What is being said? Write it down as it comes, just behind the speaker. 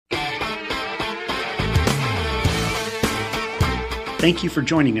Thank you for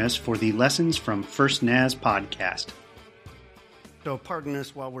joining us for the Lessons from First Naz podcast. So pardon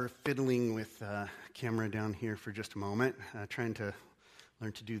us while we're fiddling with camera down here for just a moment, trying to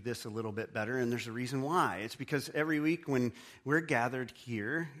learn to do this a little bit better, and there's a reason why. It's because every week when we're gathered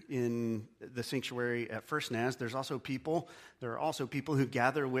here in the sanctuary at First Naz, there are also people who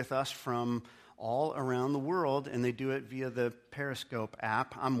gather with us from all around the world, and they do it via the Periscope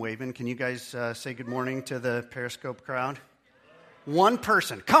app. I'm waving. Can you guys say good morning to the Periscope crowd? One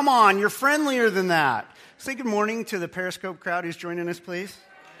person. Come on, you're friendlier than that. Say good morning to the Periscope crowd who's joining us, please.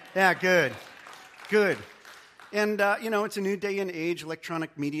 Yeah, good. And, it's a new day and age.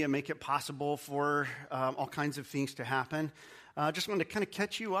 Electronic media make it possible for all kinds of things to happen. Just wanted to kind of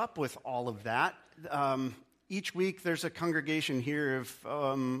catch you up with all of that. Each week there's a congregation here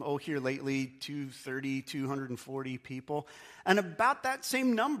of, here lately, 240 people. And about that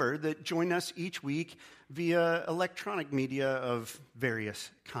same number that join us each week via electronic media of various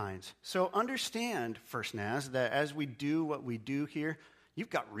kinds. So understand, First Naz, that as we do what we do here, you've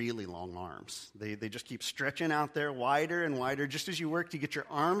got really long arms. They just keep stretching out there wider and wider, just as you work to get your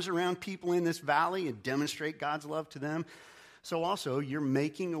arms around people in this valley and demonstrate God's love to them. So also, you're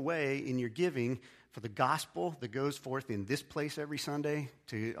making a way in your giving for the gospel that goes forth in this place every Sunday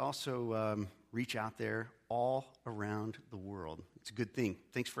to also reach out there all around the world. It's a good thing.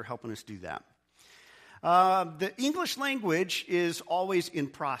 Thanks for helping us do that. The English language is always in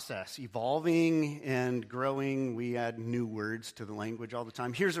process, evolving and growing. We add new words to the language all the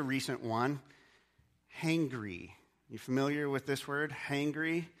time. Here's a recent one, hangry. You familiar with this word,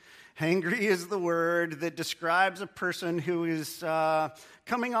 hangry? Hangry is the word that describes a person who is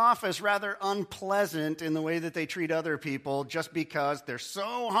coming off as rather unpleasant in the way that they treat other people just because they're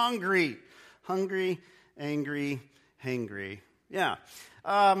so hungry. Hungry, angry, hangry. Yeah.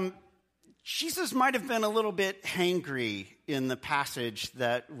 Jesus might have been a little bit hangry in the passage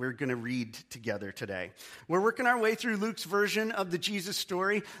that we're going to read together today. We're working our way through Luke's version of the Jesus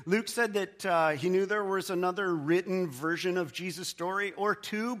story. Luke said that he knew there was another written version of Jesus' story or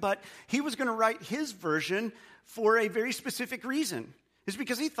two, but he was going to write his version for a very specific reason. It's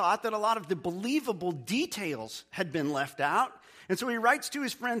because he thought that a lot of the believable details had been left out. And so he writes to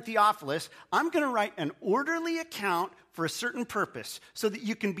his friend Theophilus, I'm going to write an orderly account for a certain purpose so that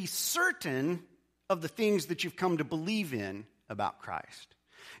you can be certain of the things that you've come to believe in about Christ.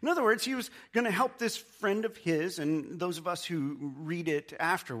 In other words, he was going to help this friend of his and those of us who read it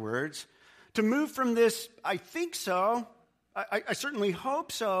afterwards to move from this, I think so, I certainly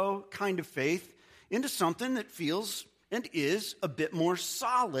hope so kind of faith into something that feels and is a bit more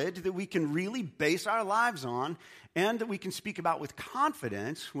solid that we can really base our lives on and that we can speak about with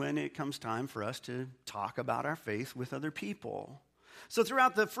confidence when it comes time for us to talk about our faith with other people. So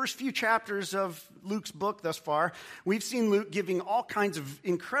throughout the first few chapters of Luke's book thus far, we've seen Luke giving all kinds of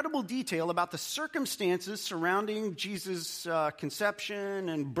incredible detail about the circumstances surrounding Jesus' conception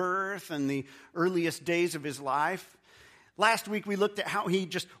and birth and the earliest days of his life. Last week, we looked at how he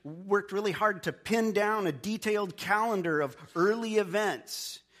just worked really hard to pin down a detailed calendar of early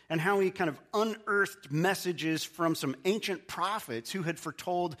events and how he kind of unearthed messages from some ancient prophets who had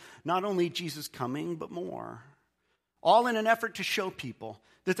foretold not only Jesus' coming, but more. All in an effort to show people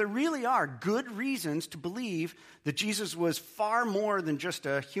that there really are good reasons to believe that Jesus was far more than just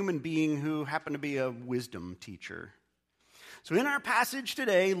a human being who happened to be a wisdom teacher. So in our passage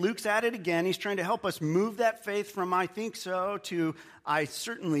today, Luke's at it again. He's trying to help us move that faith from I think so to I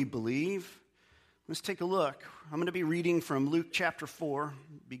certainly believe. Let's take a look. I'm going to be reading from Luke chapter 4,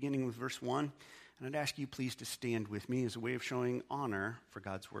 beginning with verse 1. And I'd ask you please to stand with me as a way of showing honor for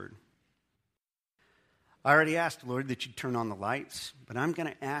God's word. I already asked, Lord, that you'd turn on the lights, but I'm going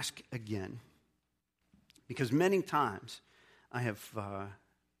to ask again. Because many times I have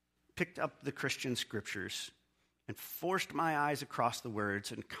picked up the Christian scriptures and forced my eyes across the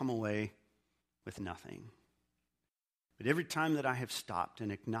words and come away with nothing. But every time that I have stopped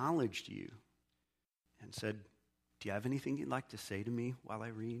and acknowledged you and said, do you have anything you'd like to say to me while I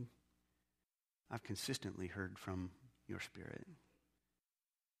read? I've consistently heard from your Spirit.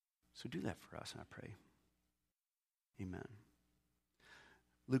 So do that for us, I pray. Amen.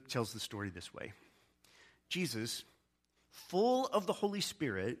 Luke tells the story this way. Jesus, full of the Holy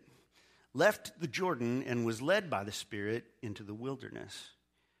Spirit, left the Jordan and was led by the Spirit into the wilderness,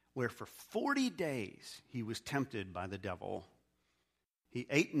 where for 40 days he was tempted by the devil. He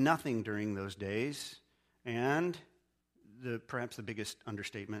ate nothing during those days, and perhaps the biggest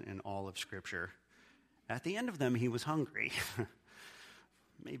understatement in all of Scripture, at the end of them he was hungry,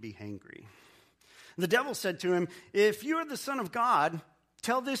 maybe hangry. The devil said to him, "If you are the Son of God,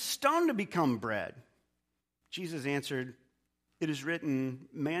 tell this stone to become bread." Jesus answered, it is written,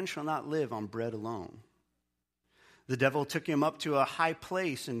 man shall not live on bread alone. The devil took him up to a high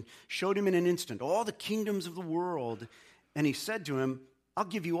place and showed him in an instant all the kingdoms of the world. And he said to him, I'll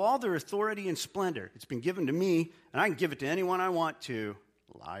give you all their authority and splendor. It's been given to me, and I can give it to anyone I want to.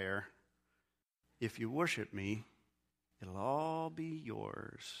 Liar. If you worship me, it'll all be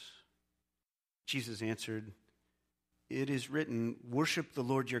yours. Jesus answered, it is written, worship the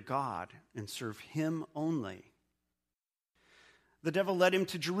Lord your God and serve him only. The devil led him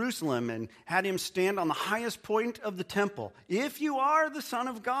to Jerusalem and had him stand on the highest point of the temple. If you are the Son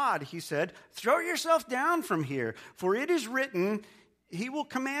of God, he said, throw yourself down from here, for it is written, he will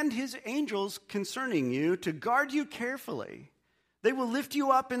command his angels concerning you to guard you carefully. They will lift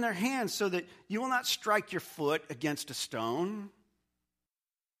you up in their hands so that you will not strike your foot against a stone.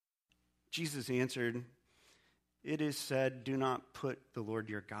 Jesus answered, it is said, do not put the Lord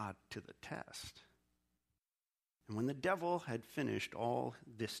your God to the test. And when the devil had finished all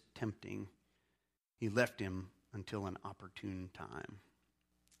this tempting, he left him until an opportune time.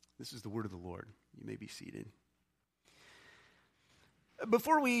 This is the word of the Lord. You may be seated.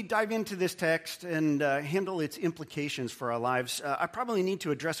 Before we dive into this text and handle its implications for our lives, I probably need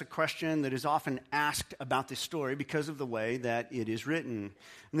to address a question that is often asked about this story because of the way that it is written.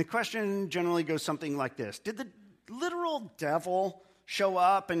 And the question generally goes something like this. Did the literal devil show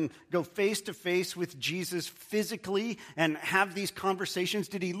up and go face to face with Jesus physically and have these conversations?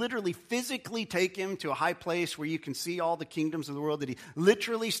 Did he literally physically take him to a high place where you can see all the kingdoms of the world? Did he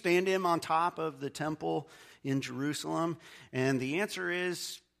literally stand him on top of the temple in Jerusalem? And the answer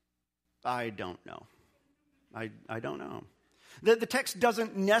is, I don't know. I don't know. The text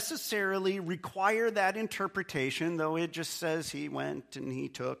doesn't necessarily require that interpretation, though it just says he went and he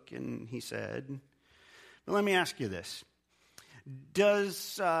took and he said. But let me ask you this.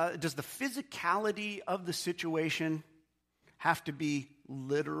 Does the physicality of the situation have to be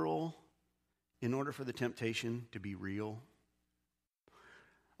literal in order for the temptation to be real?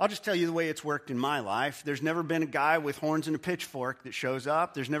 I'll just tell you the way it's worked in my life. There's never been a guy with horns and a pitchfork that shows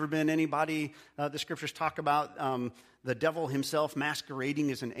up. There's never been anybody, the scriptures talk about the devil himself masquerading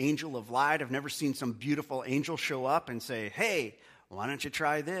as an angel of light. I've never seen some beautiful angel show up and say, hey, why don't you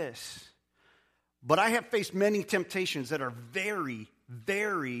try this? But I have faced many temptations that are very,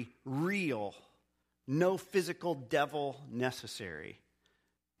 very real. No physical devil necessary.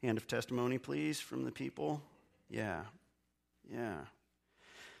 Hand of testimony, please, from the people. Yeah.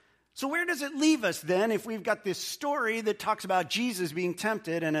 So where does it leave us then if we've got this story that talks about Jesus being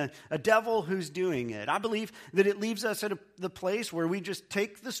tempted and a devil who's doing it? I believe that it leaves us at the place where we just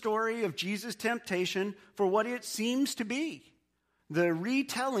take the story of Jesus' temptation for what it seems to be. The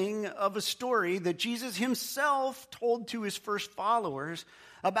retelling of a story that Jesus himself told to his first followers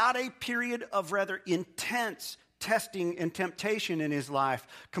about a period of rather intense testing and temptation in his life,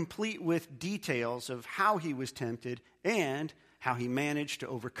 complete with details of how he was tempted and how he managed to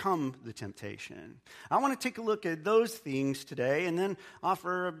overcome the temptation. I want to take a look at those things today and then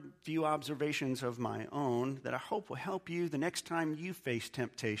offer a few observations of my own that I hope will help you the next time you face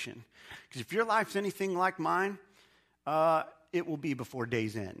temptation. Because if your life's anything like mine, it will be before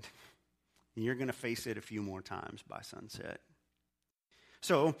day's end. And you're going to face it a few more times by sunset.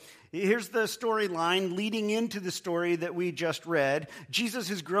 So here's the storyline leading into the story that we just read. Jesus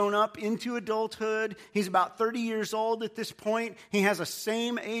has grown up into adulthood. He's about 30 years old at this point. He has a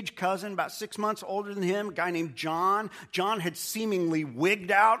same-age cousin, about 6 months older than him, a guy named John. John had seemingly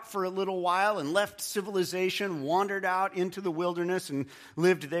wigged out for a little while and left civilization, wandered out into the wilderness and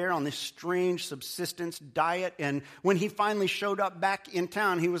lived there on this strange subsistence diet. And when he finally showed up back in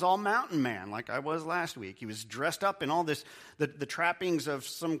town, he was all mountain man, like I was last week. He was dressed up in all this, the trappings of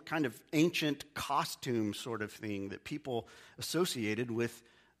some kind of ancient costume sort of thing that people associated with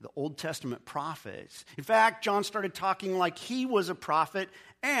the Old Testament prophets. In fact, John started talking like he was a prophet,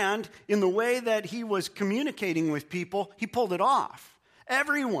 and in the way that he was communicating with people, he pulled it off.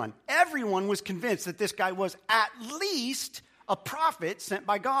 Everyone was convinced that this guy was at least a prophet sent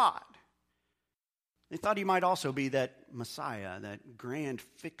by God. They thought he might also be that Messiah, that grand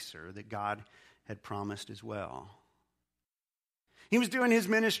fixer that God had promised as well. He was doing his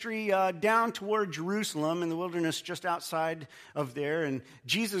ministry down toward Jerusalem in the wilderness just outside of there. And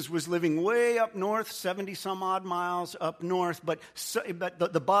Jesus was living way up north, 70 some odd miles up north. But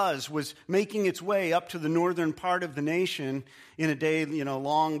the buzz was making its way up to the northern part of the nation in a day,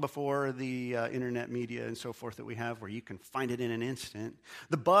 long before the internet media and so forth that we have, where you can find it in an instant.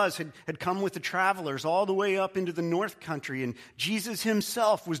 The buzz had come with the travelers all the way up into the north country. And Jesus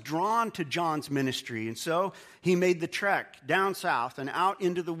himself was drawn to John's ministry. And so he made the trek down south and out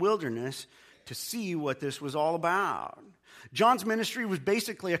into the wilderness to see what this was all about. John's ministry was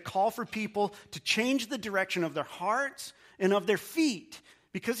basically a call for people to change the direction of their hearts and of their feet,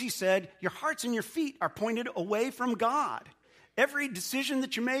 because he said, your hearts and your feet are pointed away from God. Every decision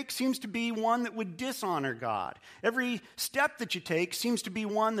that you make seems to be one that would dishonor God. Every step that you take seems to be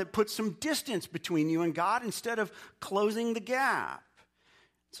one that puts some distance between you and God instead of closing the gap.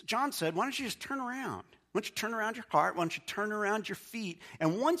 So John said, why don't you just turn around? Why don't you turn around your heart? Why don't you turn around your feet?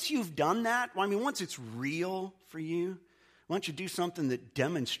 And once you've done that, once it's real for you, why don't you do something that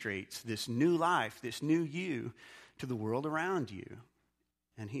demonstrates this new life, this new you to the world around you?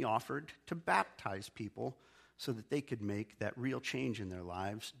 And he offered to baptize people so that they could make that real change in their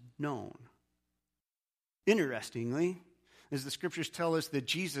lives known. Interestingly, as the scriptures tell us that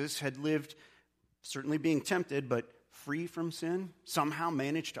Jesus had lived, certainly being tempted, but free from sin, somehow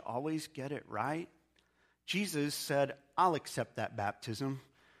managed to always get it right, Jesus said, I'll accept that baptism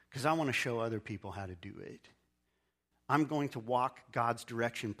because I want to show other people how to do it. I'm going to walk God's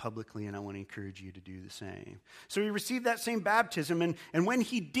direction publicly, and I want to encourage you to do the same. So he received that same baptism, and when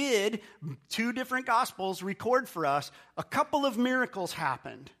he did, 2 different Gospels record for us, a couple of miracles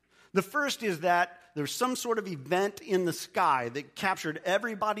happened. The first is that there's some sort of event in the sky that captured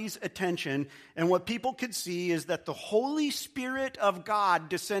everybody's attention, and what people could see is that the Holy Spirit of God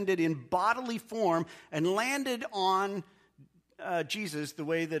descended in bodily form and landed on Jesus the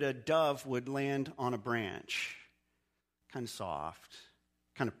way that a dove would land on a branch. Kind of soft,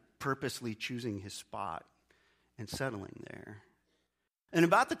 kind of purposely choosing his spot and settling there. And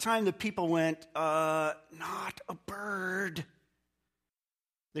about the time that people went, not a bird,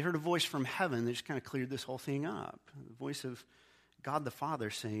 they heard a voice from heaven that just kind of cleared this whole thing up. The voice of God the Father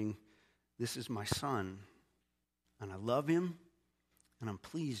saying, this is my son, and I love him, and I'm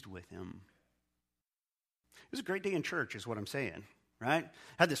pleased with him. It was a great day in church is what I'm saying, right?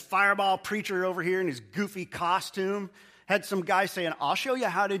 Had this fireball preacher over here in his goofy costume. Had some guy saying, I'll show you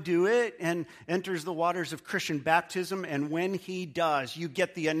how to do it, and enters the waters of Christian baptism. And when he does, you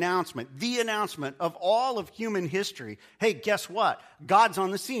get the announcement of all of human history. Hey, guess what? God's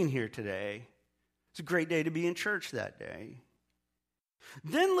on the scene here today. It's a great day to be in church that day.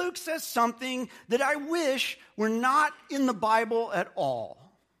 Then Luke says something that I wish were not in the Bible at all.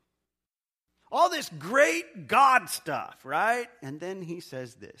 All this great God stuff, right? And then he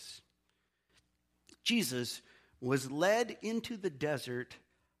says this. Jesus was led into the desert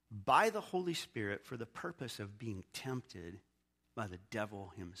by the Holy Spirit for the purpose of being tempted by the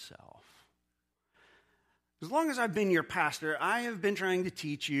devil himself. As long as I've been your pastor, I have been trying to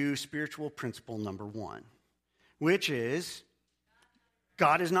teach you spiritual principle number 1, which is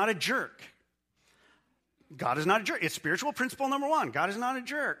God is not a jerk. God is not a jerk. It's spiritual principle number 1. God is not a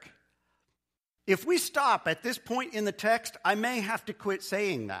jerk. If we stop at this point in the text, I may have to quit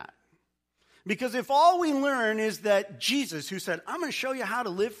saying that. Because if all we learn is that Jesus, who said, I'm going to show you how to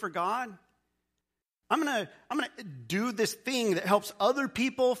live for God, I'm going to do this thing that helps other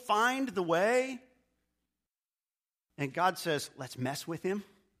people find the way, and God says, let's mess with him,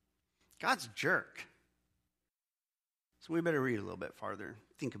 God's a jerk. So we better read a little bit farther,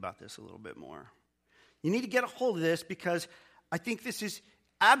 think about this a little bit more. You need to get a hold of this because I think this is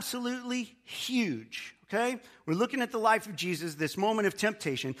absolutely huge, okay? We're looking at the life of Jesus, this moment of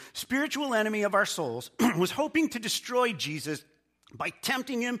temptation. Spiritual enemy of our souls was hoping to destroy Jesus by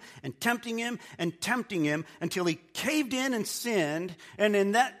tempting him and tempting him and tempting him until he caved in and sinned. And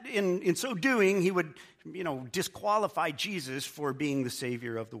in so doing, he would, disqualify Jesus for being the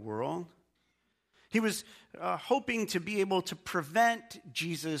Savior of the world. He was hoping to be able to prevent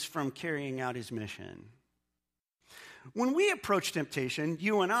Jesus from carrying out his mission. When we approach temptation,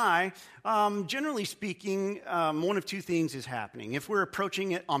 you and I, generally speaking, one of 2 things is happening. If we're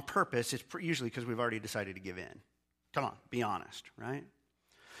approaching it on purpose, it's usually because we've already decided to give in. Come on, be honest, right?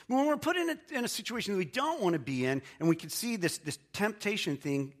 But when we're put in a situation that we don't want to be in, and we can see this temptation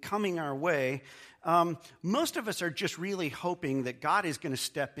thing coming our way, most of us are just really hoping that God is going to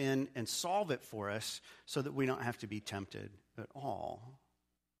step in and solve it for us so that we don't have to be tempted at all.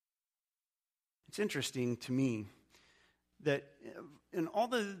 It's interesting to me that in all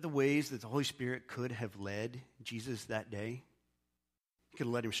the ways that the Holy Spirit could have led Jesus that day, he could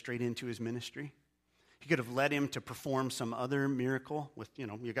have led him straight into his ministry. He could have led him to perform some other miracle with,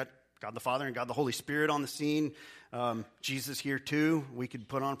 you got God the Father and God the Holy Spirit on the scene. Jesus here too. We could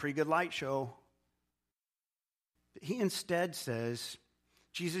put on a pretty good light show. But he instead says,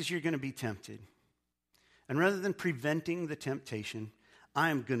 Jesus, you're going to be tempted. And rather than preventing the temptation,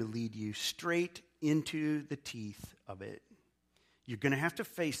 I am going to lead you straight into the teeth of it. You're going to have to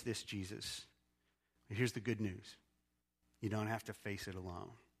face this, Jesus. But here's the good news. You don't have to face it alone.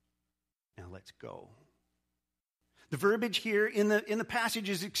 Now let's go. The verbiage here in the passage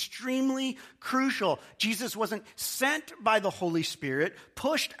is extremely crucial. Jesus wasn't sent by the Holy Spirit,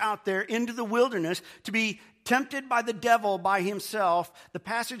 pushed out there into the wilderness to be tempted by the devil by himself. The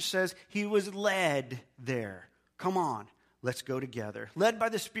passage says he was led there. Come on, let's go together. Led by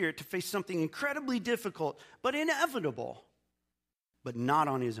the Spirit to face something incredibly difficult, but inevitable, but not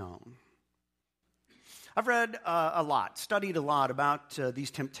on his own. I've read a lot, studied a lot about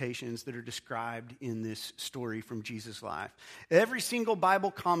these temptations that are described in this story from Jesus' life. Every single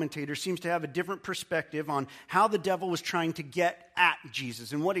Bible commentator seems to have a different perspective on how the devil was trying to get at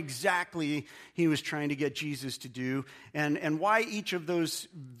Jesus and what exactly he was trying to get Jesus to do and why each of those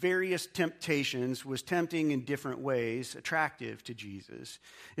various temptations was tempting in different ways, attractive to Jesus.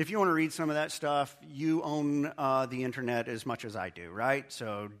 If you want to read some of that stuff, you own the internet as much as I do, right?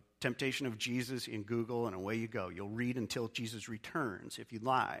 So temptation of Jesus in Google, and away you go. You'll read until Jesus returns, if you'd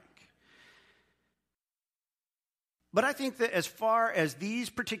like. But I think that as far as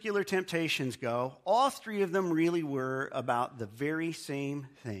these particular temptations go, all three of them really were about the very same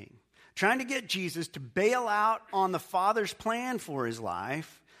thing. Trying to get Jesus to bail out on the Father's plan for his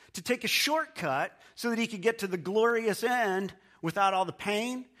life, to take a shortcut so that he could get to the glorious end without all the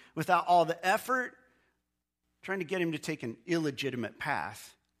pain, without all the effort, trying to get him to take an illegitimate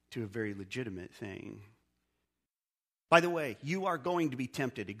path to a very legitimate thing. By the way, you are going to be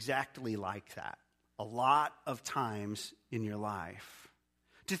tempted exactly like that a lot of times in your life.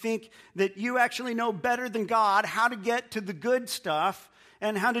 To think that you actually know better than God how to get to the good stuff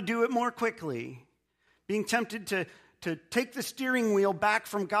and how to do it more quickly. Being tempted to take the steering wheel back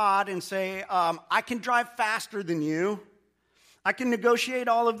from God and say, I can drive faster than you. I can negotiate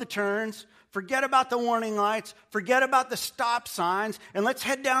all of the turns. Forget about the warning lights. Forget about the stop signs. And let's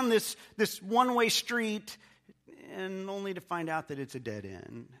head down this one-way street, and only to find out that it's a dead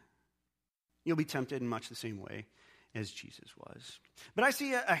end. You'll be tempted in much the same way as Jesus was. But I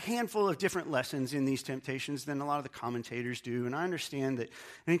see a handful of different lessons in these temptations than a lot of the commentators do. And I understand that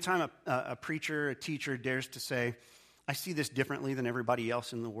anytime a preacher, a teacher dares to say, I see this differently than everybody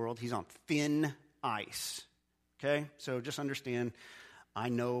else in the world, he's on thin ice. Okay? So just understand, I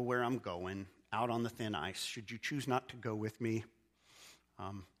know where I'm going, out on the thin ice. Should you choose not to go with me,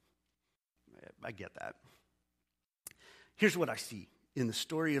 I get that. Here's what I see in the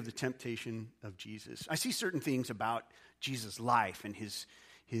story of the temptation of Jesus. I see certain things about Jesus' life and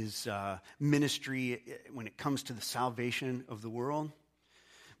his ministry when it comes to the salvation of the world.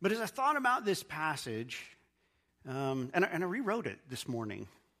 But as I thought about this passage, and I rewrote it this morning.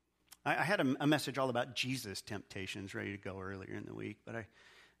 I had a message all about Jesus' temptations ready to go earlier in the week, but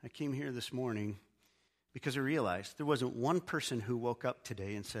I came here this morning because I realized there wasn't one person who woke up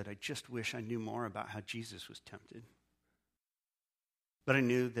today and said, I just wish I knew more about how Jesus was tempted. But I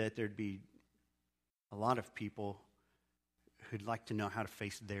knew that there'd be a lot of people who'd like to know how to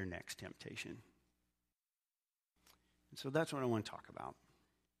face their next temptation. And so that's what I want to talk about.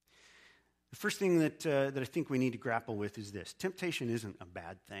 The first thing that I think we need to grapple with is this. Temptation isn't a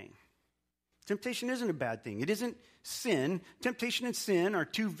bad thing. Temptation isn't a bad thing. It isn't sin. Temptation and sin are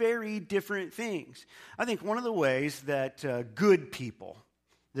two very different things. I think one of the ways that good people,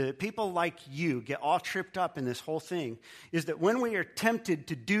 the people like you, get all tripped up in this whole thing is that when we are tempted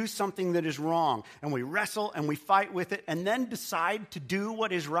to do something that is wrong, and we wrestle and we fight with it, and then decide to do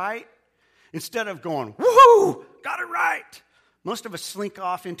what is right, instead of going, woohoo, got it right, most of us slink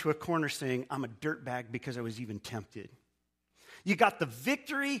off into a corner saying, I'm a dirtbag because I was even tempted. You got the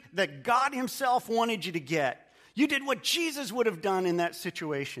victory that God himself wanted you to get. You did what Jesus would have done in that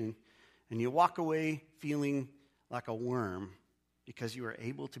situation. And you walk away feeling like a worm because you were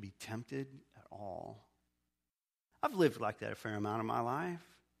able to be tempted at all. I've lived like that a fair amount of my life.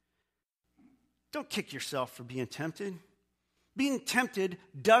 Don't kick yourself for being tempted. Being tempted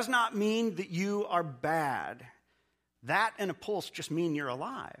does not mean that you are bad. That and a pulse just mean you're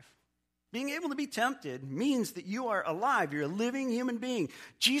alive. Being able to be tempted means that you are alive. You're a living human being.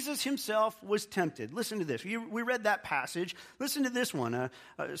 Jesus himself was tempted. Listen to this. We read that passage. Listen to this one.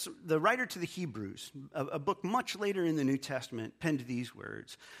 The writer to the Hebrews, a book much later in the New Testament, penned these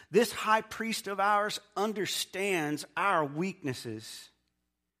words. This high priest of ours understands our weaknesses,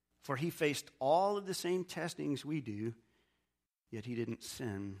 for he faced all of the same testings we do, yet he didn't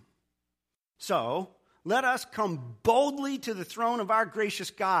sin. So, let us come boldly to the throne of our gracious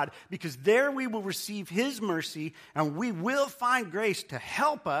God, because there we will receive his mercy, and we will find grace to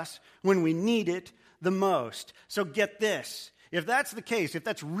help us when we need it the most. So get this. If that's the case, if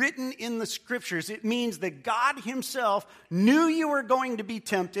that's written in the scriptures, it means that God himself knew you were going to be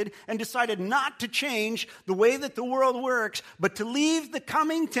tempted and decided not to change the way that the world works, but to leave the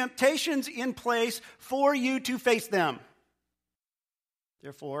coming temptations in place for you to face them.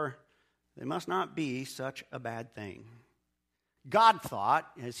 Therefore, they must not be such a bad thing. God thought,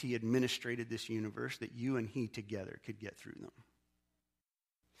 as he administrated this universe, that you and he together could get through them.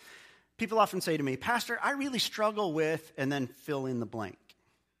 People often say to me, Pastor, I really struggle with, and then fill in the blank.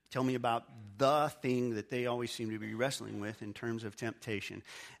 Tell me about the thing that they always seem to be wrestling with in terms of temptation.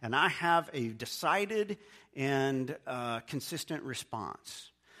 And I have a decided and consistent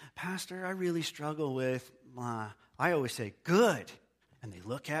response. Pastor, I really struggle with, I always say, good. And they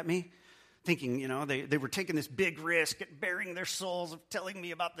look at me thinking, they were taking this big risk at bearing their souls of telling me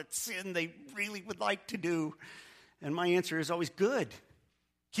about the sin they really would like to do. And my answer is always good.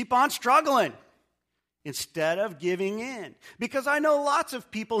 Keep on struggling instead of giving in. Because I know lots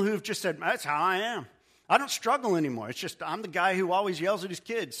of people who've just said, that's how I am. I don't struggle anymore. It's just I'm the guy who always yells at his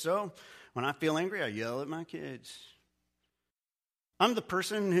kids. So when I feel angry, I yell at my kids. I'm the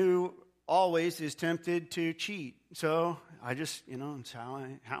person who always is tempted to cheat. So I just, it's how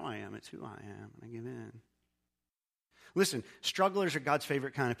I am. It's who I am. And I give in. Listen, strugglers are God's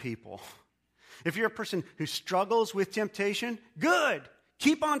favorite kind of people. If you're a person who struggles with temptation, good.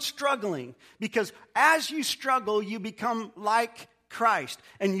 Keep on struggling, because as you struggle, you become like Christ,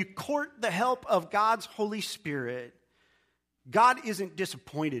 and you court the help of God's Holy Spirit. God isn't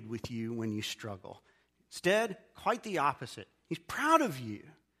disappointed with you when you struggle. Instead, quite the opposite. He's proud of you,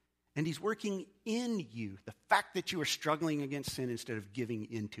 and he's working in you. The fact that you are struggling against sin instead of giving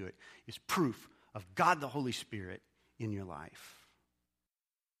into it is proof of God the Holy Spirit in your life.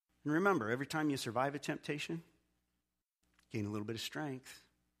 And remember, every time you survive a temptation, gain a little bit of strength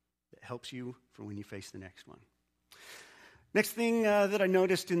that helps you for when you face the next one. Next thing that I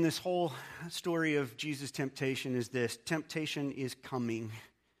noticed in this whole story of Jesus' temptation is this. Temptation is coming,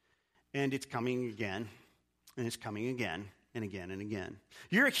 and it's coming again, and it's coming again, and again, and again.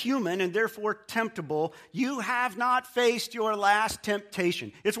 You're a human, and therefore temptable. You have not faced your last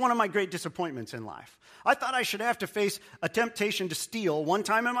temptation. It's one of my great disappointments in life. I thought I should have to face a temptation to steal one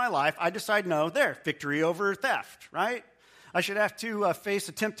time in my life. I decide no, victory over theft, right? I should have to face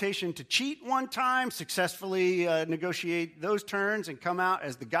a temptation to cheat one time, successfully negotiate those terms, and come out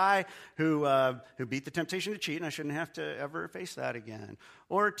as the guy who beat the temptation to cheat, and I shouldn't have to ever face that again.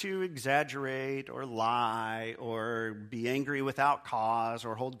 Or to exaggerate, or lie, or be angry without cause,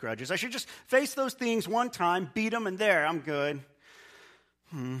 or hold grudges. I should just face those things one time, beat them, and there, I'm good.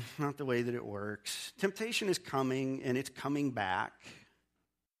 Not the way that it works. Temptation is coming, and it's coming back.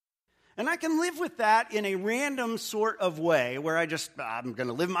 And I can live with that in a random sort of way where I'm going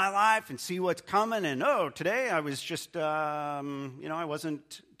to live my life and see what's coming. And, today I was just, I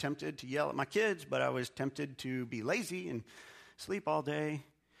wasn't tempted to yell at my kids, but I was tempted to be lazy and sleep all day.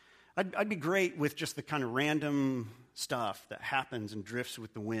 I'd be great with just the kind of random stuff that happens and drifts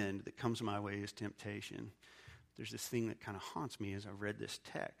with the wind that comes my way as temptation. There's this thing that kind of haunts me as I've read this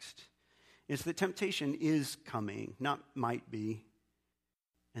text. It's that temptation is coming, not might be.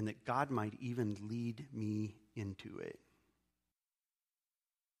 And that God might even lead me into it.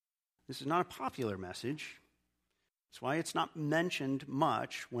 This is not a popular message. That's why it's not mentioned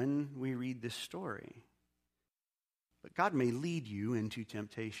much when we read this story. But God may lead you into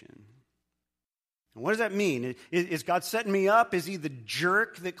temptation. And what does that mean? Is God setting me up? Is he the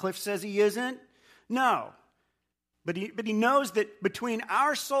jerk that Cliff says he isn't? No. But he knows that between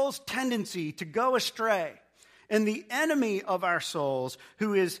our soul's tendency to go astray and the enemy of our souls,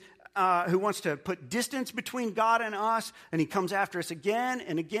 who wants to put distance between God and us, and he comes after us again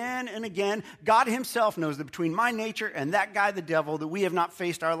and again and again. God himself knows that between my nature and that guy, the devil, that we have not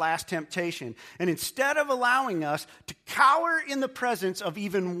faced our last temptation. And instead of allowing us to cower in the presence of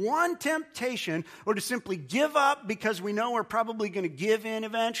even one temptation, or to simply give up because we know we're probably going to give in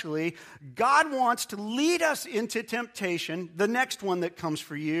eventually, God wants to lead us into temptation, the next one that comes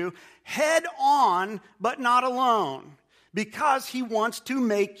for you, head on, but not alone, because he wants to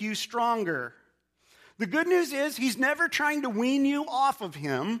make you stronger. The good news is he's never trying to wean you off of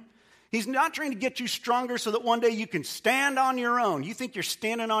him. He's not trying to get you stronger so that one day you can stand on your own. You think you're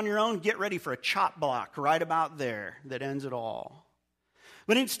standing on your own? Get ready for a chop block right about there that ends it all.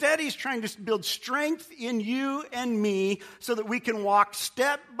 But instead, he's trying to build strength in you and me so that we can walk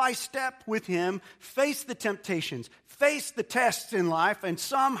step by step with him, face the temptations, face the tests in life, and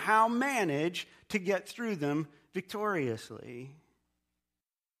somehow manage to get through them victoriously.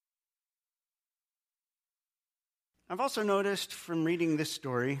 I've also noticed from reading this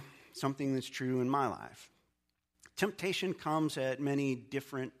story something that's true in my life. Temptation comes at many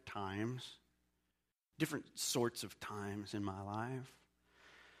different times, different sorts of times in my life.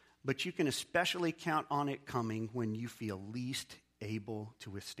 But you can especially count on it coming when you feel least able to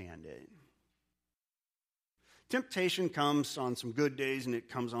withstand it. Temptation comes on some good days and it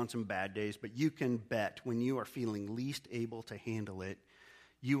comes on some bad days, but you can bet when you are feeling least able to handle it,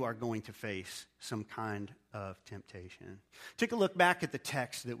 you are going to face some kind of temptation. Take a look back at the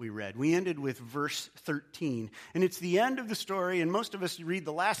text that we read. We ended with verse 13, and it's the end of the story, and most of us read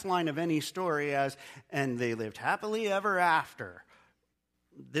the last line of any story as, and they lived happily ever after.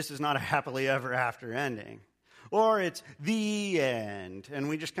 This is not a happily ever after ending. Or it's the end, and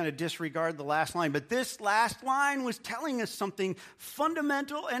we just kind of disregard the last line. But this last line was telling us something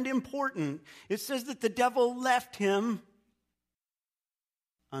fundamental and important. It says that the devil left him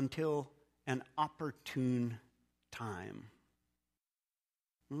until an opportune time.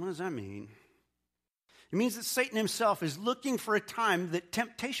 And what does that mean? It means that Satan himself is looking for a time that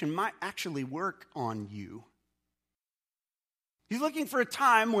temptation might actually work on you. He's looking for a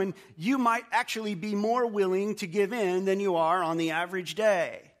time when you might actually be more willing to give in than you are on the average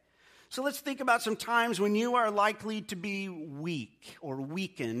day. So let's think about some times when you are likely to be weak or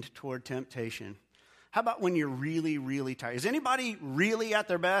weakened toward temptation. How about when you're really, really tired? Is anybody really at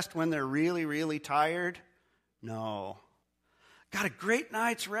their best when they're really, really tired? No. Got a great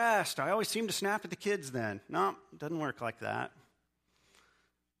night's rest. I always seem to snap at the kids then. No, it doesn't work like that.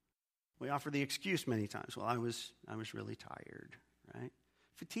 We offer the excuse many times. Well, I was really tired, right?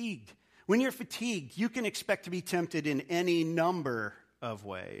 Fatigued. When you're fatigued, you can expect to be tempted in any number of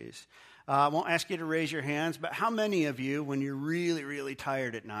ways. I won't ask you to raise your hands, but how many of you, when you're really, really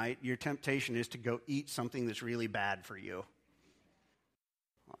tired at night, your temptation is to go eat something that's really bad for you?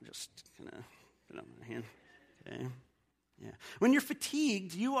 I'll just kind of put up my hand. Okay. Yeah. When you're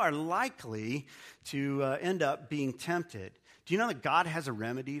fatigued, you are likely to end up being tempted. Do you know that God has a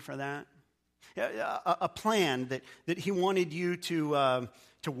remedy for that? A plan that he wanted you to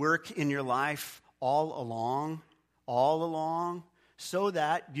work in your life all along, so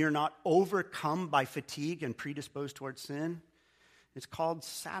that you're not overcome by fatigue and predisposed towards sin. It's called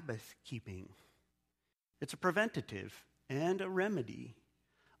Sabbath keeping. It's a preventative and a remedy.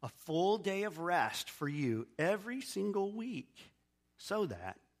 A full day of rest for you every single week so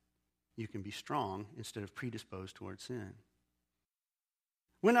that you can be strong instead of predisposed towards sin.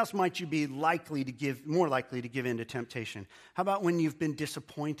 When else might you be more likely to give in to temptation? How about when you've been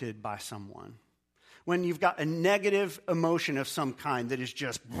disappointed by someone? When you've got a negative emotion of some kind that is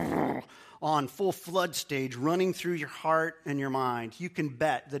just on full flood stage running through your heart and your mind, you can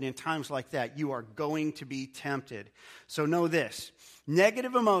bet that in times like that, you are going to be tempted. So know this,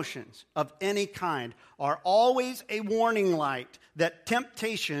 negative emotions of any kind are always a warning light that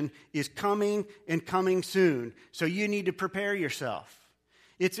temptation is coming and coming soon. So you need to prepare yourself.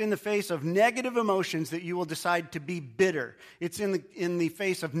 It's in the face of negative emotions that you will decide to be bitter. It's in the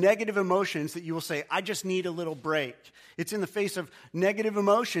face of negative emotions that you will say, I just need a little break. It's in the face of negative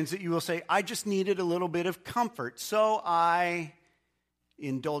emotions that you will say, I just needed a little bit of comfort. So I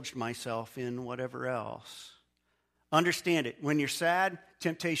indulged myself in whatever else. Understand it. When you're sad,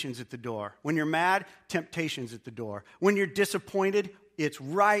 temptation's at the door. When you're mad, temptation's at the door. When you're disappointed, it's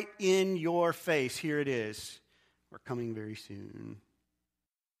right in your face. Here it is. We're coming very soon.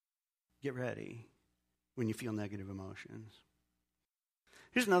 Get ready when you feel negative emotions.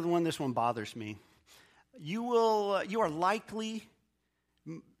 Here's another one. This one bothers me. You are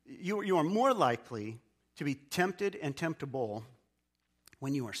more likely to be tempted and temptable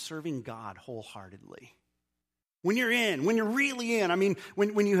when you are serving God wholeheartedly. When you're really in. I mean,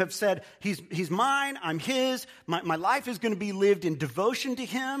 when you have said, he's mine, I'm his, my life is going to be lived in devotion to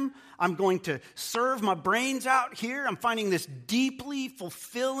him. I'm going to serve my brains out here. I'm finding this deeply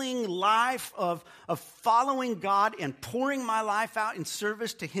fulfilling life of following God and pouring my life out in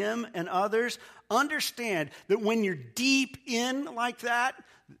service to him and others. Understand that when you're deep in like that,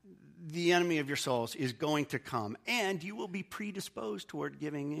 the enemy of your souls is going to come, and you will be predisposed toward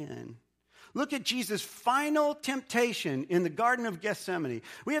giving in. Look at Jesus' final temptation in the Garden of Gethsemane.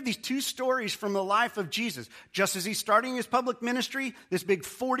 We have these two stories from the life of Jesus. Just as he's starting his public ministry, this big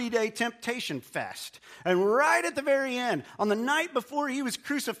 40-day temptation fest. And right at the very end, on the night before he was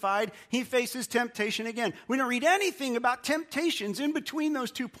crucified, he faces temptation again. We don't read anything about temptations in between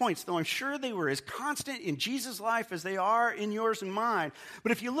those 2 points, though I'm sure they were as constant in Jesus' life as they are in yours and mine.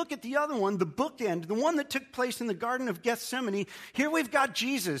 But if you look at the other one, the bookend, the one that took place in the Garden of Gethsemane, here we've got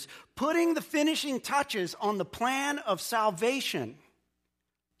Jesus putting the finishing touches on the plan of salvation.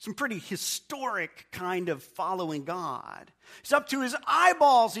 Some pretty historic kind of following God. He's up to his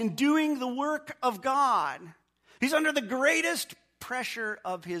eyeballs in doing the work of God. He's under the greatest pressure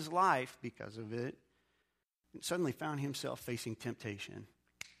of his life because of it. And suddenly found himself facing temptation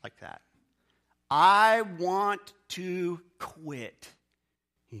like that. I want to quit,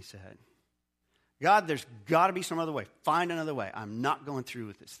 he said. God, there's got to be some other way. Find another way. I'm not going through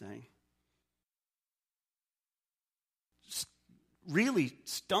with this thing. Really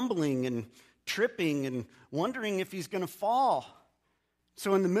stumbling and tripping and wondering if he's going to fall.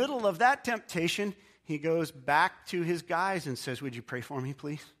 So in the middle of that temptation, he goes back to his guys and says, would you pray for me,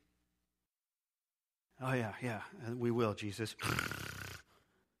 please? Oh, yeah, we will, Jesus.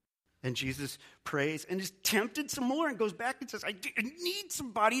 And Jesus prays and is tempted some more and goes back and says, I need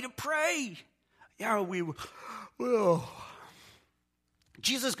somebody to pray. Yeah, we will.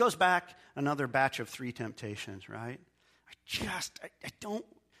 Jesus goes back, another batch of 3 temptations, right? I don't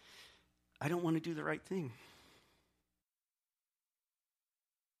want to do the right thing.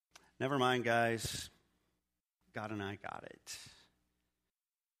 Never mind, guys. God and I got it.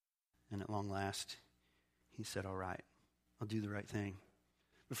 And at long last, he said, all right, I'll do the right thing.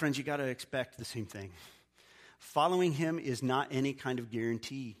 But friends, you got to expect the same thing. Following him is not any kind of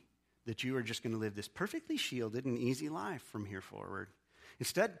guarantee that you are just going to live this perfectly shielded and easy life from here forward.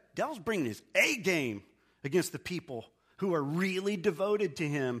 Instead, devil's bringing his A game against the people who are really devoted to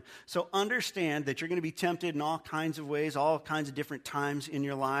him. So understand that you're going to be tempted in all kinds of ways, all kinds of different times in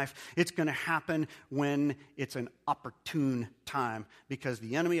your life. It's going to happen when it's an opportune time, because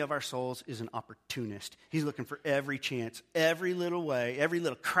the enemy of our souls is an opportunist. He's looking for every chance, every little way, every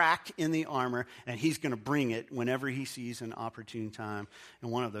little crack in the armor, and he's going to bring it whenever he sees an opportune time.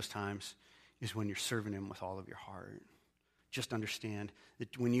 And one of those times is when you're serving him with all of your heart. Just understand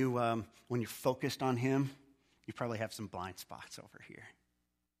that when you're focused on him, you probably have some blind spots over here.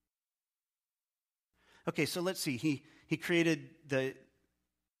 Okay, so let's see. He created the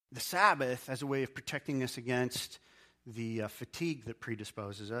Sabbath as a way of protecting us against the fatigue that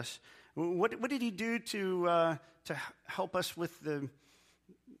predisposes us. What did he do to help us with the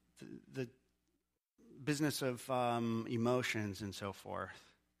business of emotions and so forth?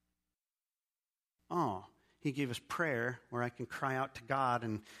 Oh, he gave us prayer where I can cry out to God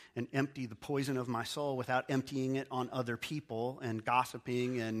and empty the poison of my soul without emptying it on other people and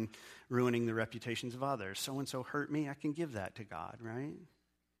gossiping and ruining the reputations of others. So-and-so hurt me, I can give that to God, right?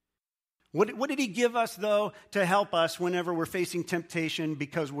 What did he give us, though, to help us whenever we're facing temptation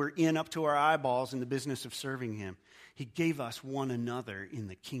because we're in up to our eyeballs in the business of serving him? He gave us one another in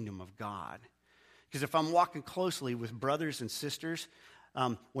the kingdom of God. Because if I'm walking closely with brothers and sisters,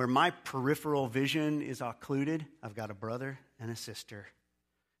 where my peripheral vision is occluded, I've got a brother and a sister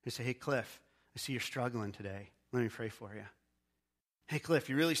who say, hey, Cliff, I see you're struggling today. Let me pray for you. Hey, Cliff,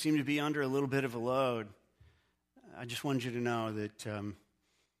 you really seem to be under a little bit of a load. I just wanted you to know that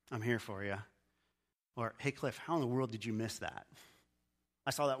I'm here for you. Or, hey, Cliff, how in the world did you miss that?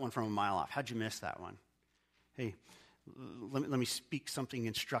 I saw that one from a mile off. How'd you miss that one? Hey, let me speak something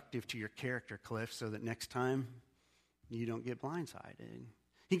instructive to your character, Cliff, so that next time you don't get blindsided.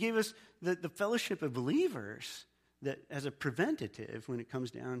 He gave us the fellowship of believers that as a preventative when it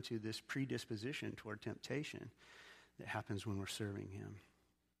comes down to this predisposition toward temptation that happens when we're serving him.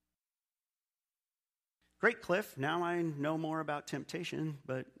 Great, Cliff. Now I know more about temptation,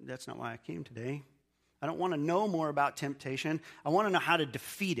 but that's not why I came today. I don't want to know more about temptation. I want to know how to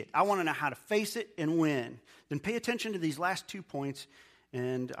defeat it. I want to know how to face it and win. Then pay attention to these last 2 points,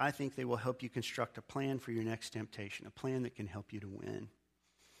 and I think they will help you construct a plan for your next temptation, a plan that can help you to win.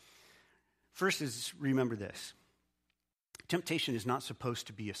 First is, remember this. Temptation is not supposed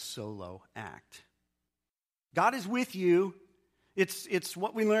to be a solo act. God is with you. It's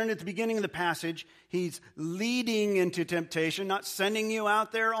what we learned at the beginning of the passage. He's leading into temptation, not sending you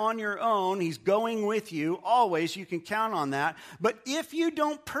out there on your own. He's going with you always. You can count on that. But if you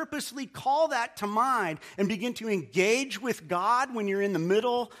don't purposely call that to mind and begin to engage with God when you're in the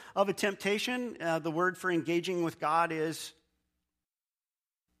middle of a temptation, the word for engaging with God is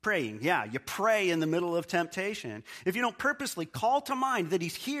praying. Yeah, you pray in the middle of temptation. If you don't purposely call to mind that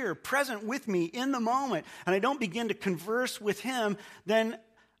he's here, present with me in the moment, and I don't begin to converse with him, then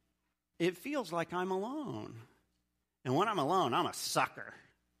it feels like I'm alone. And when I'm alone, I'm a sucker,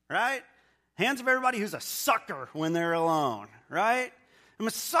 right? Hands of everybody who's a sucker when they're alone, right? I'm a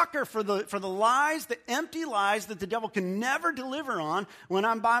sucker for the lies, the empty lies that the devil can never deliver on when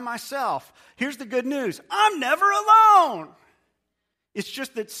I'm by myself. Here's the good news. I'm never alone. It's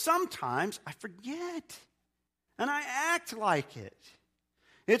just that sometimes I forget, and I act like it.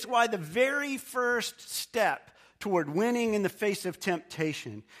 It's why the very first step toward winning in the face of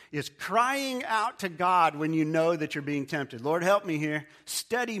temptation is crying out to God when you know that you're being tempted. Lord, help me here.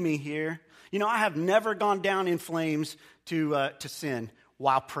 Steady me here. You know, I have never gone down in flames to sin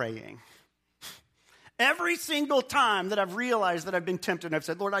while praying. Every single time that I've realized that I've been tempted, I've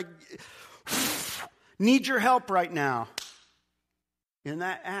said, Lord, I need your help right now. In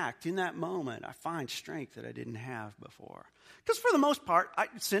that act, in that moment, I find strength that I didn't have before. Because for the most part,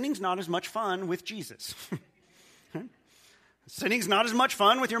 sinning's not as much fun with Jesus. Sinning's not as much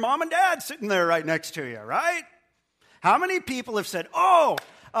fun with your mom and dad sitting there right next to you, right? How many people have said,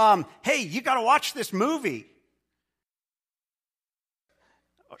 hey, you got to watch this movie?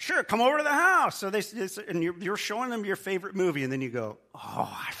 Sure, come over to the house. So and you're showing them your favorite movie, and then you go,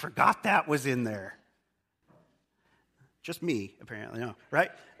 oh, I forgot that was in there. Just me, apparently, no,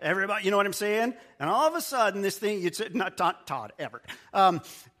 right? Everybody, you know what I'm saying? And all of a sudden, this thing, it's not Todd, ever.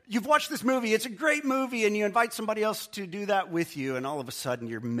 You've watched this movie, it's a great movie, and you invite somebody else to do that with you, and all of a sudden,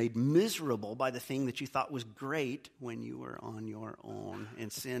 you're made miserable by the thing that you thought was great when you were on your own.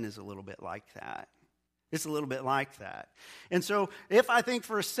 And sin is a little bit like that. It's a little bit like that. And so if I think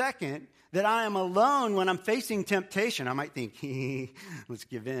for a second that I am alone when I'm facing temptation, I might think, let's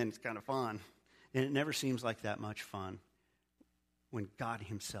give in, it's kind of fun. And it never seems like that much fun when God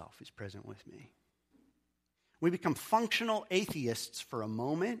himself is present with me. We become functional atheists for a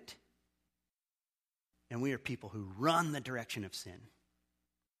moment, and we are people who run the direction of sin.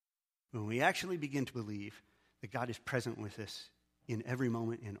 When we actually begin to believe that God is present with us in every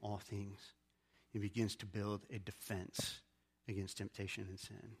moment in all things, he begins to build a defense against temptation and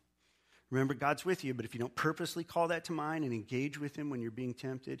sin. Remember, God's with you, but if you don't purposely call that to mind and engage with him when you're being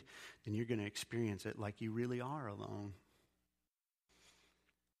tempted, then you're going to experience it like you really are alone.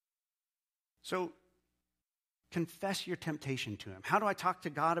 So, confess your temptation to him. How do I talk to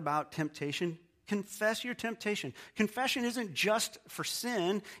God about temptation? Confess your temptation. Confession isn't just for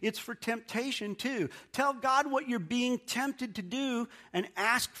sin, it's for temptation too. Tell God what you're being tempted to do and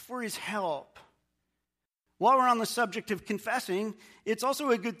ask for his help. While we're on the subject of confessing, it's also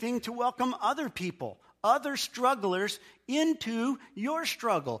a good thing to welcome other people, other strugglers into your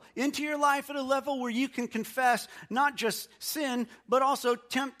struggle, into your life at a level where you can confess not just sin, but also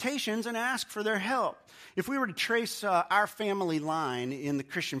temptations and ask for their help. If we were to trace our family line in the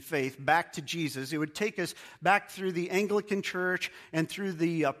Christian faith back to Jesus, it would take us back through the Anglican Church and through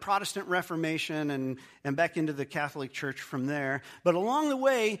the Protestant Reformation and back into the Catholic Church from there. But along the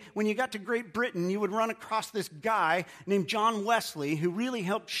way, when you got to Great Britain, you would run across this guy named John Wesley who really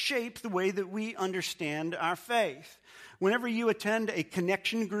helped shape the way that we understand our faith. Whenever you attend a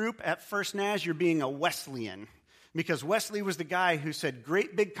connection group at First Naz, you're being a Wesleyan. Because Wesley was the guy who said,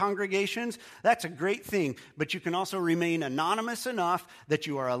 great big congregations, that's a great thing. But you can also remain anonymous enough that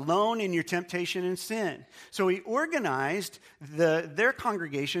you are alone in your temptation and sin. So he organized their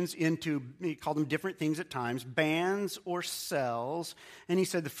congregations into, he called them different things at times, bands or cells. And he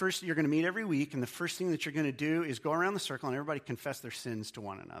said, you're going to meet every week, and the first thing that you're going to do is go around the circle and everybody confess their sins to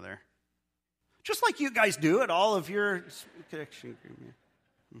one another. Just like you guys do at all of your connection groups.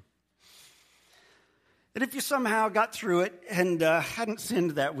 And if you somehow got through it and hadn't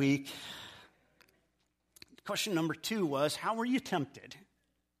sinned that week, question number 2 was, how were you tempted?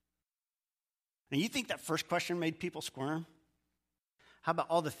 And you think that first question made people squirm? How about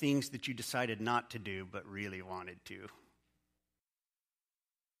all the things that you decided not to do but really wanted to?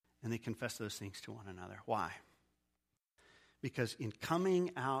 And they confess those things to one another. Why? Because in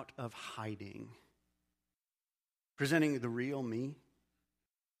coming out of hiding, presenting the real me,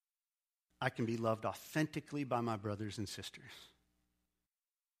 I can be loved authentically by my brothers and sisters.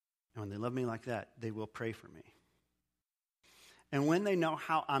 And when they love me like that, they will pray for me. And when they know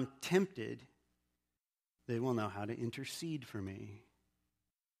how I'm tempted, they will know how to intercede for me.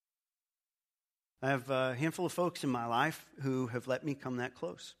 I have a handful of folks in my life who have let me come that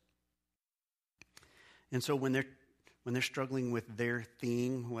close. And so when they're struggling with their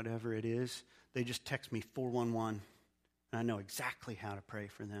thing, whatever it is, they just text me 411, and I know exactly how to pray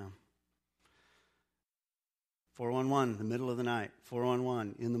for them. 411 in the middle of the night,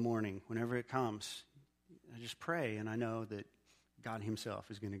 411 in the morning, whenever it comes. I just pray, and I know that God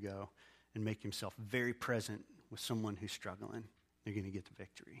himself is going to go and make himself very present with someone who's struggling. They're going to get the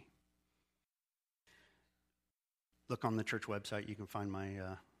victory. Look on the church website. You can find my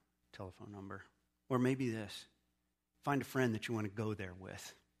telephone number. Or maybe this. Find a friend that you want to go there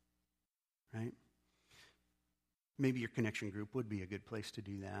with. Right? Maybe your connection group would be a good place to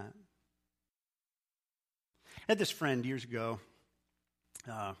do that. I had this friend years ago.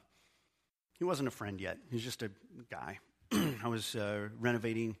 He wasn't a friend yet. He was just a guy. I was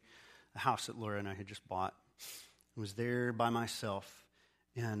renovating a house that Laura and I had just bought. I was there by myself,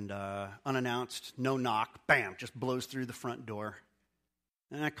 and unannounced, no knock, bam, just blows through the front door.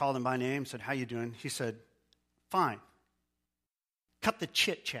 And I called him by name, said, how you doing? He said, fine. Cut the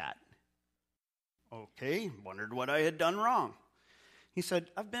chit-chat. Okay, wondered what I had done wrong. He said,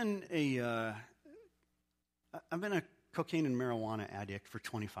 I've been a cocaine and marijuana addict for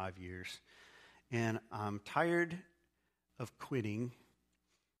 25 years, and I'm tired of quitting,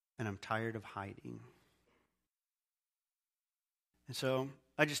 and I'm tired of hiding. And so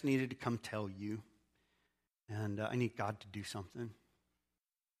I just needed to come tell you, and I need God to do something.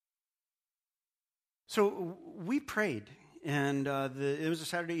 So we prayed, and it was a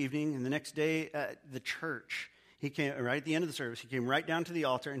Saturday evening, and the next day at the church, he came right at the end of the service. He came right down to the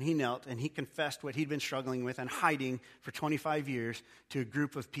altar, and he knelt, and he confessed what he'd been struggling with and hiding for 25 years to a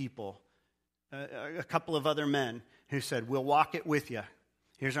group of people, a couple of other men who said, we'll walk it with you.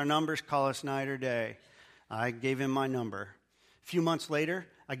 Here's our numbers. Call us night or day. I gave him my number. A few months later,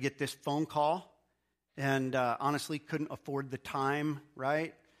 I get this phone call, and honestly couldn't afford the time,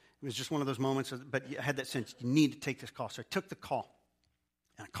 right? It was just one of those moments, but I had that sense, you need to take this call. So I took the call,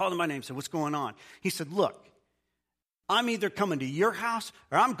 and I called him by name and said, what's going on? He said, look, I'm either coming to your house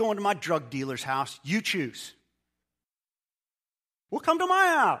or I'm going to my drug dealer's house. You choose. Well, come to my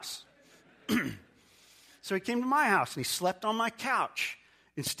house. So he came to my house, and he slept on my couch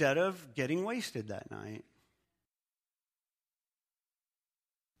instead of getting wasted that night.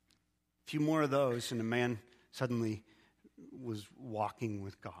 A few more of those, and the man suddenly was walking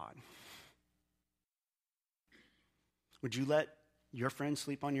with God. Would you let your friend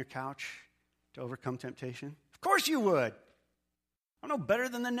sleep on your couch to overcome temptation? Of course you would. I'm no better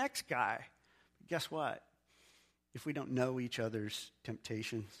than the next guy. But guess what? If we don't know each other's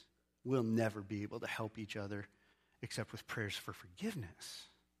temptations, we'll never be able to help each other except with prayers for forgiveness.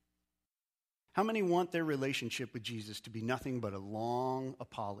 How many want their relationship with Jesus to be nothing but a long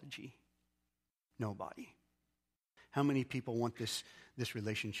apology? Nobody. How many people want this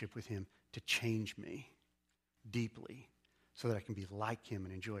relationship with him to change me deeply so that I can be like him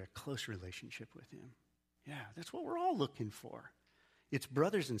and enjoy a close relationship with him? Yeah, that's what we're all looking for. It's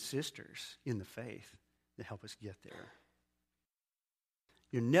brothers and sisters in the faith that help us get there.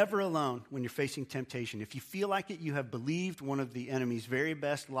 You're never alone when you're facing temptation. If you feel like it, you have believed one of the enemy's very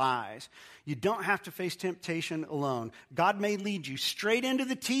best lies. You don't have to face temptation alone. God may lead you straight into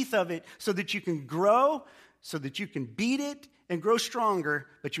the teeth of it so that you can grow, so that you can beat it and grow stronger,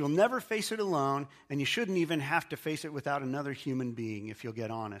 but you'll never face it alone, and you shouldn't even have to face it without another human being if you'll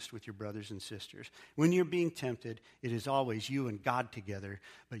get honest with your brothers and sisters. When you're being tempted, it is always you and God together,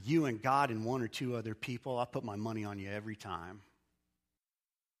 but you and God and one or two other people, I'll put my money on you every time.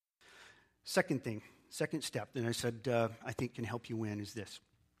 Second step that I said I think can help you win is this.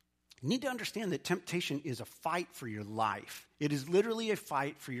 You need to understand that temptation is a fight for your life. It is literally a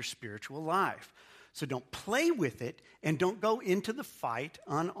fight for your spiritual life. So don't play with it, and don't go into the fight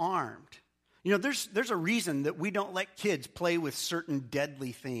unarmed. You know, there's a reason that we don't let kids play with certain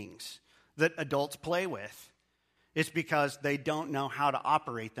deadly things that adults play with. It's because they don't know how to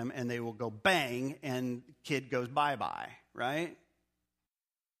operate them, and they will go bang, and kid goes bye-bye, right?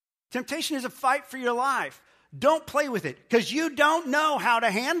 Temptation is a fight for your life. Don't play with it, because you don't know how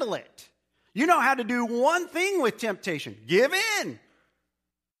to handle it. You know how to do one thing with temptation. Give in.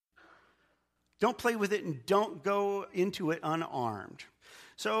 Don't play with it, and don't go into it unarmed.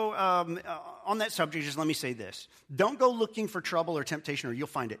 So on that subject, just let me say this. Don't go looking for trouble or temptation, or you'll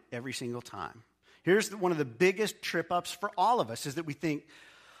find it every single time. Here's one of the biggest trip-ups for all of us is that we think,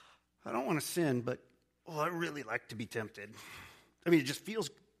 I don't want to sin, but I really like to be tempted. I mean, it just feels,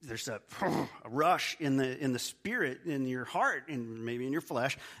 there's a rush in the spirit, in your heart, and maybe in your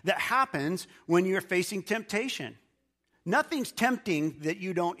flesh, that happens when you're facing temptation. Nothing's tempting that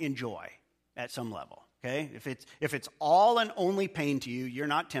you don't enjoy at some level, okay? If it's all and only pain to you, you're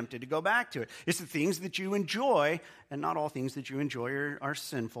not tempted to go back to it. It's the things that you enjoy, and not all things that you enjoy are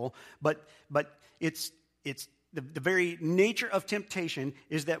sinful, but it's the very nature of temptation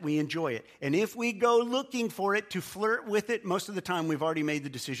is that we enjoy it. And if we go looking for it, to flirt with it, most of the time we've already made the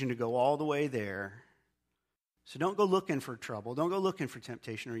decision to go all the way there. So don't go looking for trouble. Don't go looking for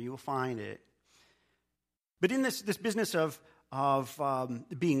temptation, or you will find it. But in this business of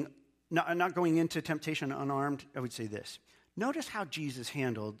being not going into temptation unarmed, I would say this. Notice how Jesus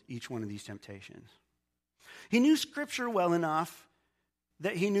handled each one of these temptations. He knew Scripture well enough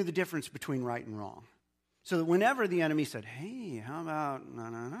that he knew the difference between right and wrong. So that whenever the enemy said, hey, how about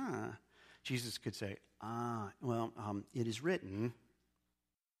na, Jesus could say, it is written,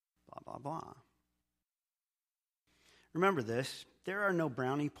 blah, blah, blah. Remember this, there are no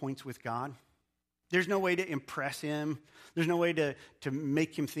brownie points with God. There's no way to impress him. There's no way to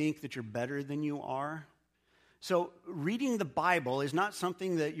make him think that you're better than you are. So reading the Bible is not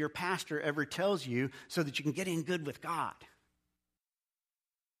something that your pastor ever tells you so that you can get in good with God.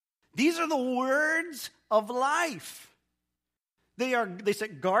 These are the words of life. They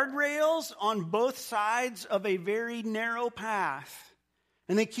set guardrails on both sides of a very narrow path.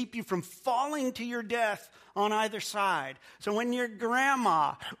 And they keep you from falling to your death on either side. So when your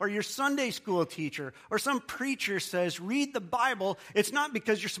grandma or your Sunday school teacher or some preacher says, read the Bible, it's not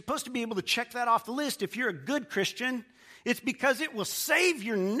because you're supposed to be able to check that off the list if you're a good Christian. It's because it will save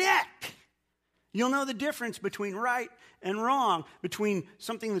your neck. You'll know the difference between right and wrong, between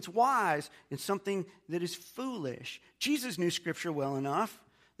something that's wise and something that is foolish. Jesus knew Scripture well enough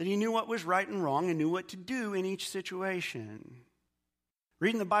that he knew what was right and wrong and knew what to do in each situation.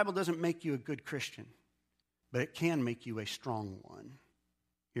 Reading the Bible doesn't make you a good Christian, but it can make you a strong one.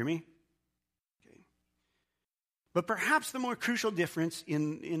 Hear me? Okay. But perhaps the more crucial difference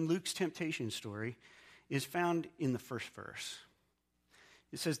in Luke's temptation story is found in the first verse.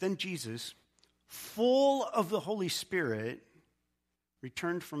 It says, then Jesus, full of the Holy Spirit,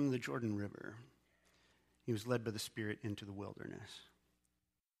 returned from the Jordan River. He was led by the Spirit into the wilderness.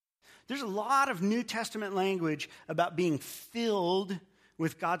 There's a lot of New Testament language about being filled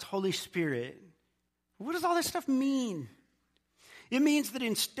with God's Holy Spirit. What does all this stuff mean? It means that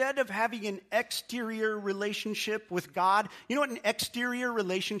instead of having an exterior relationship with God, you know what an exterior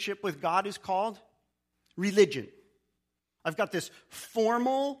relationship with God is called? Religion. I've got this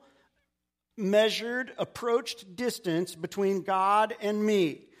formal, measured, approached distance between God and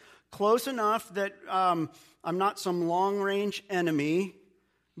me. Close enough that I'm not some long-range enemy,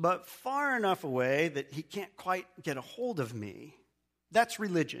 but far enough away that he can't quite get a hold of me. That's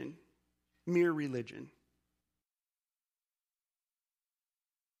religion, mere religion.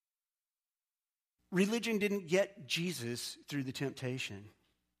 Religion didn't get Jesus through the temptation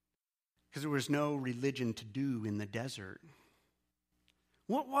because there was no religion to do in the desert.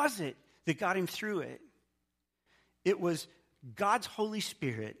 What was it that got him through it? It was God's Holy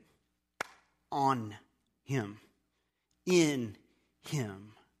Spirit on him, in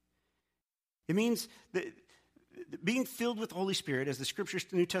him. It means that being filled with the Holy Spirit, as the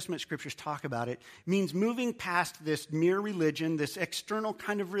New Testament scriptures talk about it, means moving past this mere religion, this external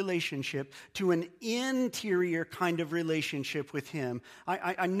kind of relationship, to an interior kind of relationship with him.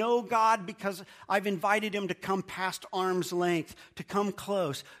 I know God because I've invited him to come past arm's length, to come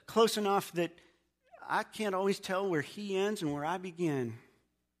close enough that I can't always tell where he ends and where I begin.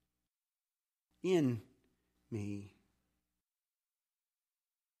 In me.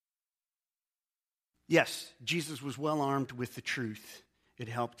 Yes, Jesus was well armed with the truth. It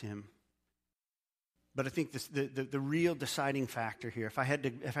helped him. But I think the real deciding factor here, if I had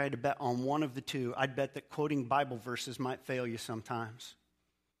to bet on one of the two, I'd bet that quoting Bible verses might fail you sometimes.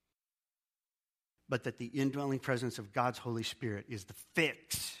 But that the indwelling presence of God's Holy Spirit is the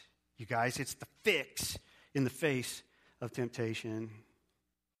fix. You guys, it's the fix in the face of temptation.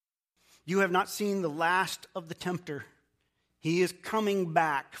 You have not seen the last of the tempter. He is coming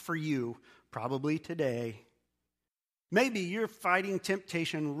back for you. Probably today. Maybe you're fighting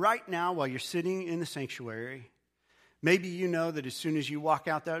temptation right now while you're sitting in the sanctuary. Maybe you know that as soon as you walk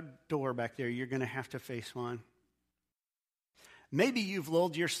out that door back there, you're going to have to face one. Maybe you've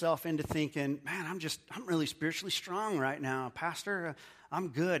lulled yourself into thinking, man, I'm really spiritually strong right now. Pastor, I'm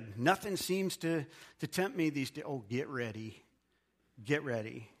good. Nothing seems to tempt me these days. Oh, get ready. Get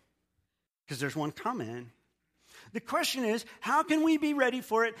ready. Because there's one coming. The question is, how can we be ready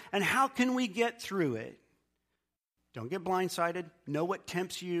for it, and how can we get through it? Don't get blindsided. Know what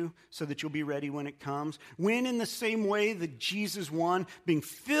tempts you so that you'll be ready when it comes. Win in the same way that Jesus won, being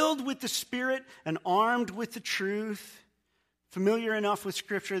filled with the Spirit and armed with the truth, familiar enough with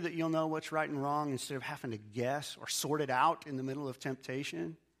Scripture that you'll know what's right and wrong instead of having to guess or sort it out in the middle of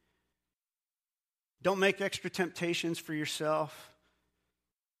temptation. Don't make extra temptations for yourself.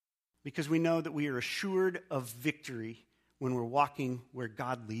 Because we know that we are assured of victory when we're walking where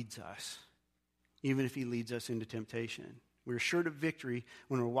God leads us, even if he leads us into temptation. We're assured of victory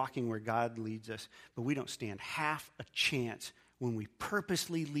when we're walking where God leads us, but we don't stand half a chance when we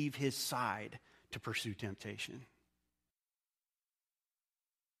purposely leave his side to pursue temptation.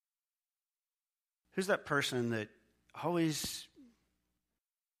 Who's that person that always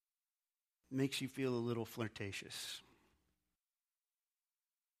makes you feel a little flirtatious?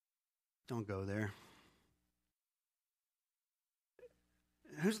 Don't go there.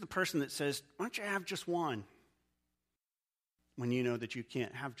 Who's the person that says, why don't you have just one? When you know that you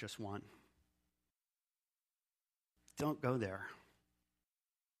can't have just one. Don't go there.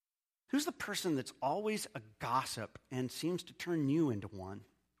 Who's the person that's always a gossip and seems to turn you into one?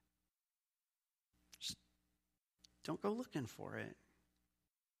 Just Don't go looking for it.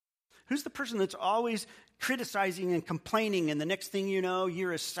 Who's the person that's always criticizing and complaining, and the next thing you know,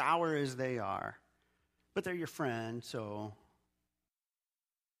 you're as sour as they are? But they're your friend, so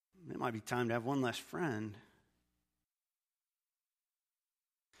it might be time to have one less friend.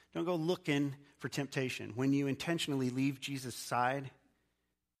 Don't go looking for temptation. When you intentionally leave Jesus' side,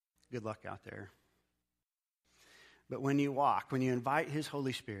 good luck out there. But when you invite his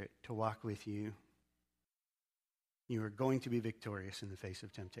Holy Spirit to walk with you, you are going to be victorious in the face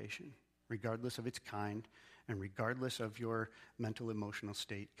of temptation, regardless of its kind and regardless of your mental, emotional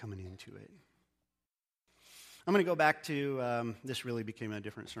state coming into it. I'm going to go back to, this really became a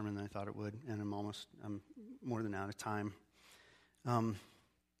different sermon than I thought it would, and I'm more than out of time. I'm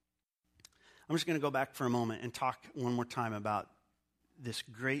just going to go back for a moment and talk one more time about this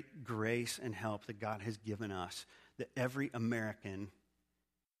great grace and help that God has given us that every American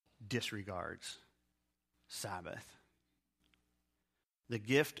disregards. Sabbath. The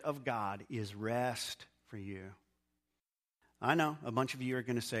gift of God is rest for you. I know a bunch of you are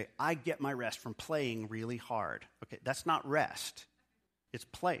going to say, I get my rest from playing really hard. Okay, that's not rest. It's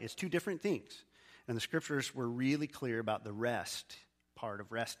play. It's two different things. And the scriptures were really clear about the rest part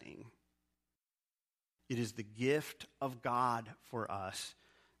of resting. It is the gift of God for us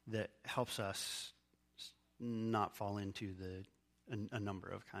that helps us not fall into a number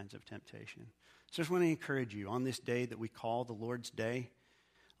of kinds of temptation. So I just want to encourage you on this day that we call the Lord's Day,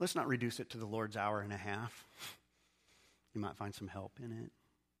 let's not reduce it to the Lord's hour and a half. You might find some help in it.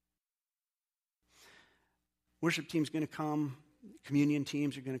 Worship team's going to come. Communion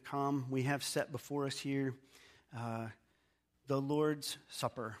teams are going to come. We have set before us here the Lord's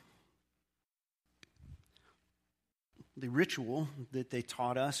Supper. The ritual that they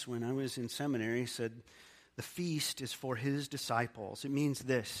taught us when I was in seminary said the feast is for his disciples. It means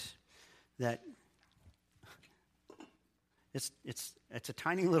this, that it's a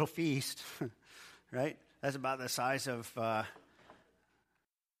tiny little feast, right? That's about the size of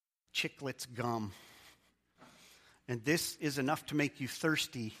Chiclet's gum. And this is enough to make you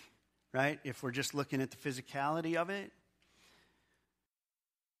thirsty, right? If we're just looking at the physicality of it.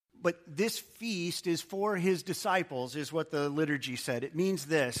 But this feast is for his disciples, is what the liturgy said. It means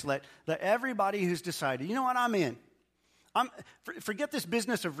this, let everybody who's decided, you know what, I'm in. Forget this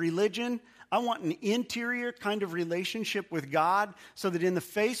business of religion. I want an interior kind of relationship with God so that in the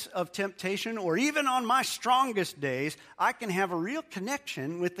face of temptation or even on my strongest days, I can have a real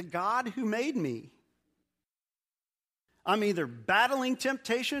connection with the God who made me. I'm either battling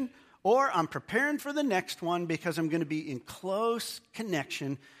temptation or I'm preparing for the next one because I'm going to be in close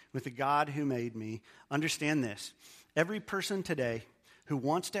connection with the God who made me. Understand this. Every person today who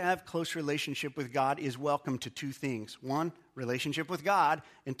wants to have close relationship with God is welcome to two things. One, relationship with God,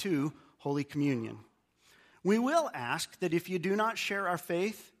 and two, Holy Communion. We will ask that if you do not share our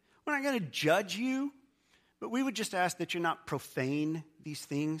faith, we're not going to judge you, but we would just ask that you not profane these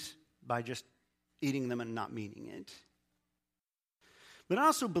things by just eating them and not meaning it. But I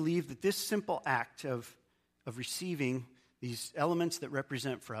also believe that this simple act of receiving these elements that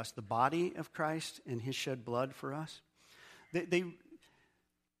represent for us the body of Christ and his shed blood for us, they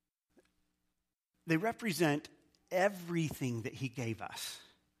represent everything that he gave us,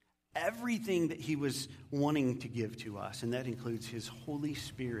 everything that he was wanting to give to us, and that includes his Holy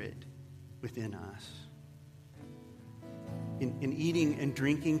Spirit within us. In eating and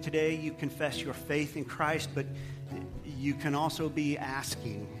drinking today, you confess your faith in Christ, but you can also be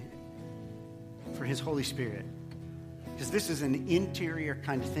asking for his Holy Spirit. Because this is an interior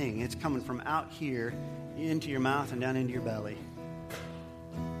kind of thing. It's coming from out here into your mouth and down into your belly.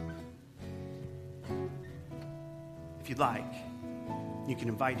 If you'd like, you can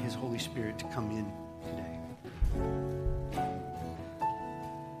invite his Holy Spirit to come in